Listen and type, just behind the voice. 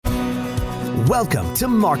Welcome to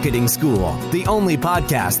Marketing School, the only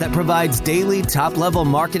podcast that provides daily top-level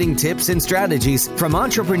marketing tips and strategies from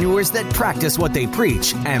entrepreneurs that practice what they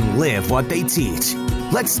preach and live what they teach.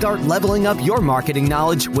 Let's start leveling up your marketing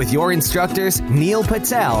knowledge with your instructors, Neil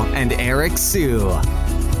Patel and Eric Sue.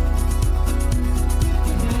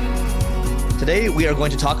 Today, we are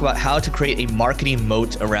going to talk about how to create a marketing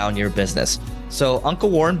moat around your business. So Uncle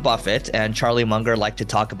Warren Buffett and Charlie Munger like to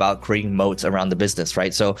talk about creating moats around the business,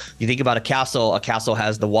 right? So you think about a castle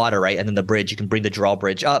has the water, right? And then the bridge, you can bring the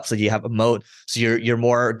drawbridge up so you have a moat. So you're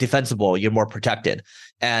more defensible, you're more protected.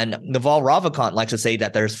 And Naval Ravikant likes to say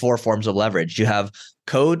that there's 4 forms of leverage. You have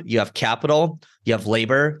code, you have capital, you have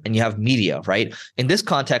labor, and you have media, right? In this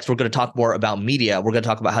context, we're going to talk more about media. We're going to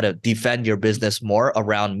talk about how to defend your business more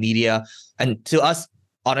around media. And to us,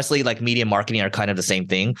 honestly, like media and marketing are kind of the same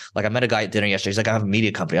thing. Like I met a guy at dinner yesterday. He's like, I have a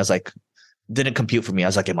media company. I was like, didn't compute for me. I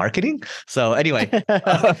was like, in marketing? So anyway, go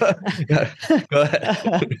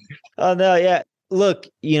ahead. Oh, no. Yeah. Look,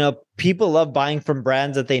 people love buying from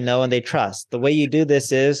brands that they know and they trust. The way you do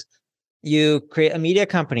this is you create a media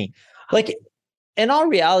company. Like in all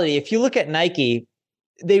reality, if you look at Nike,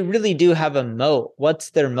 they really do have a moat.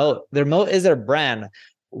 What's their moat? Their moat is their brand.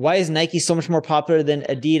 Why is Nike so much more popular than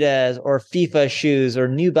Adidas or FIFA shoes or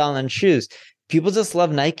New Balance shoes? People just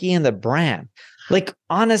love Nike and the brand. Like,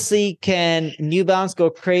 honestly, can New Balance go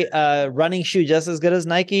create a running shoe just as good as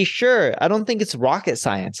Nike? Sure. I don't think it's rocket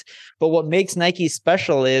science. But what makes Nike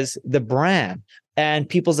special is the brand and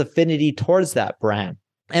people's affinity towards that brand.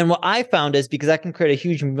 And what I found is, because I can create a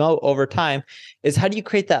huge moat over time, is how do you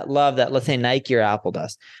create that love that, let's say, Nike or Apple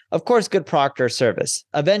does? Of course, good product or service.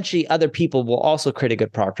 Eventually, other people will also create a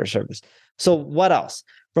good product or service. So what else?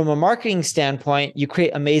 From a marketing standpoint, you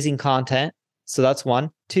create amazing content. So that's 1.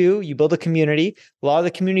 2, you build a community. A lot of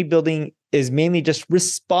the community building is mainly just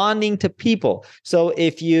responding to people. So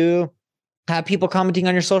if you have people commenting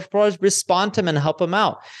on your social profiles, respond to them and help them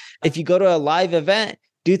out. If you go to a live event,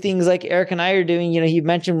 do things like Eric and I are doing. He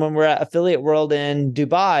mentioned when we're at Affiliate World in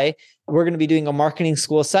Dubai, we're going to be doing a marketing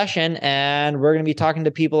school session and we're going to be talking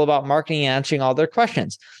to people about marketing and answering all their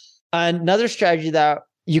questions. Another strategy that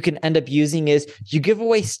you can end up using is you give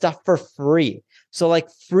away stuff for free. So like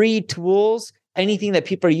free tools, anything that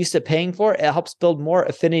people are used to paying for, it helps build more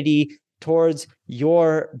affinity towards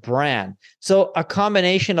your brand. So a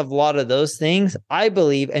combination of a lot of those things, I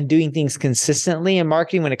believe, and doing things consistently in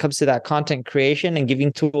marketing when it comes to that content creation and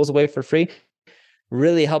giving tools away for free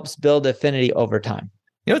really helps build affinity over time.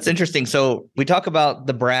 It's interesting. So we talk about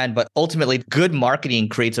the brand, but ultimately good marketing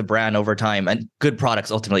creates a brand over time, and good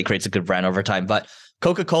products ultimately creates a good brand over time. But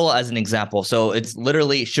Coca-Cola as an example. So it's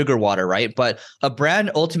literally sugar water, right? But a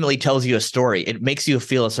brand ultimately tells you a story. It makes you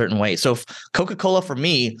feel a certain way. So Coca-Cola for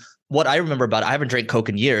me, what I remember about it, I haven't drank Coke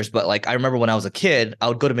in years, but like I remember when I was a kid, I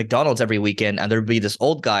would go to McDonald's every weekend and there'd be this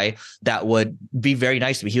old guy that would be very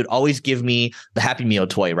nice to me. He would always give me the Happy Meal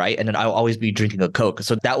toy, right? And then I would always be drinking a Coke.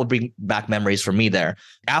 So that would bring back memories for me there.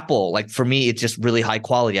 Apple, like for me, it's just really high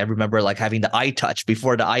quality. I remember like having the iTouch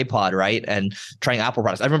before the iPod, right? And trying Apple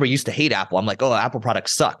products. I remember I used to hate Apple. I'm like, oh, Apple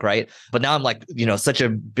products suck, right? But now I'm like, such a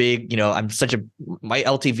big, my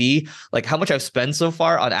LTV, like how much I've spent so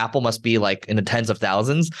far on Apple must be like in the tens of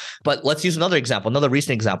thousands. But let's use another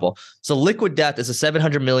recent example. So Liquid Death is a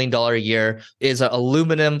 $700 million a year, is an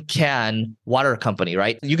aluminum can water company,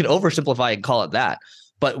 right? You can oversimplify and call it that.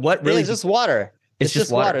 But what really... It's just water. It's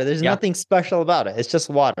just water. There's nothing special about it. It's just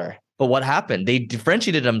water. But what happened? They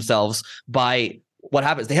differentiated themselves by... What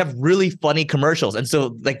happens? They have really funny commercials. And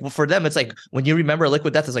so like for them, it's like when you remember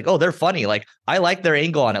Liquid Death, it's like, oh, they're funny. Like I like their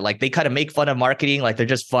angle on it. Like they kind of make fun of marketing. Like they're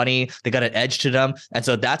just funny. They got an edge to them. And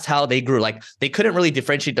so that's how they grew. Like they couldn't really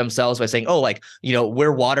differentiate themselves by saying, oh, like,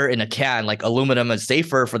 we're water in a can, like aluminum is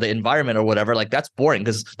safer for the environment or whatever. Like that's boring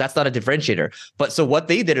because that's not a differentiator. But so what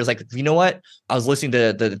they did is like, you know what? I was listening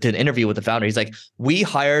to an interview with the founder. He's like, we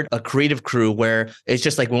hired a creative crew where it's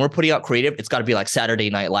just like when we're putting out creative, it's got to be like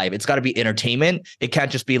Saturday Night Live. It's got to be entertainment. It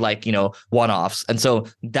can't just be like, one-offs. And so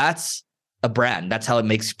that's a brand. That's how it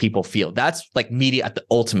makes people feel. That's like media at the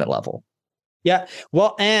ultimate level. Yeah.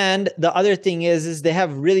 Well, and the other thing is they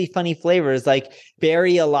have really funny flavors like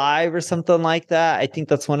Berry Alive or something like that. I think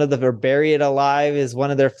that's one of or Bury It Alive is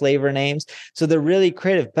one of their flavor names. So they're really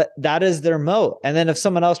creative, but that is their moat. And then if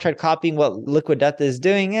someone else tried copying what Liquid Death is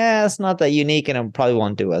doing, it's not that unique and it probably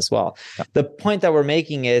won't do as well. Yeah. The point that we're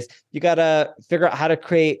making is you got to figure out how to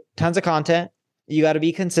create tons of content. You got to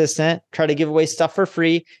be consistent, try to give away stuff for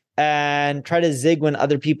free, and try to zig when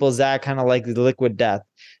other people zag, kind of like the Liquid Death.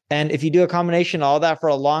 And if you do a combination of all that for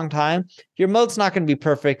a long time, your moat's not going to be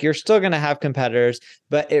perfect. You're still going to have competitors,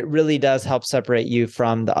 but it really does help separate you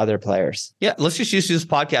from the other players. Yeah, let's just use this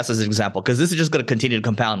podcast as an example, because this is just going to continue to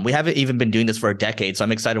compound. We haven't even been doing this for a decade, so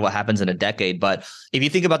I'm excited what happens in a decade. But if you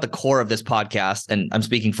think about the core of this podcast, and I'm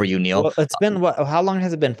speaking for you, Neil. Well, it's been how long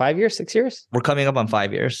has it been? 5 years, 6 years? We're coming up on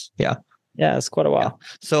 5 years. Yeah. Yeah, it's quite a while. Yeah.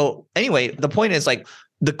 So anyway, the point is like,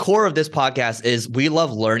 the core of this podcast is we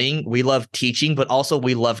love learning, we love teaching, but also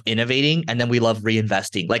we love innovating, and then we love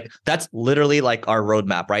reinvesting. Like that's literally like our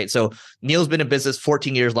roadmap, right? So Neil's been in business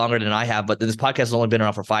 14 years longer than I have, but this podcast has only been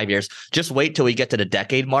around for 5 years. Just wait till we get to the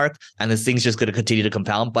decade mark, and this thing's just going to continue to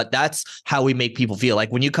compound. But that's how we make people feel.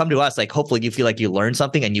 Like when you come to us, like hopefully you feel like you learned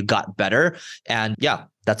something and you got better. And yeah,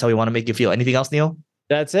 that's how we want to make you feel. Anything else, Neil?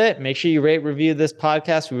 That's it. Make sure you rate, review this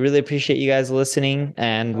podcast. We really appreciate you guys listening,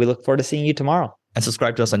 and we look forward to seeing you tomorrow. And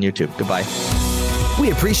subscribe to us on YouTube. Goodbye.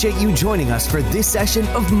 We appreciate you joining us for this session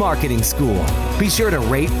of Marketing School. Be sure to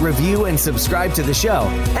rate, review, and subscribe to the show,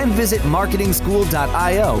 and visit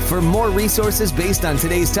marketingschool.io for more resources based on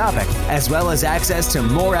today's topic, as well as access to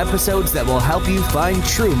more episodes that will help you find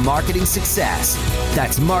true marketing success.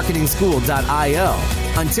 That's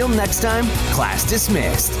marketingschool.io. Until next time, class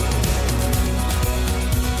dismissed.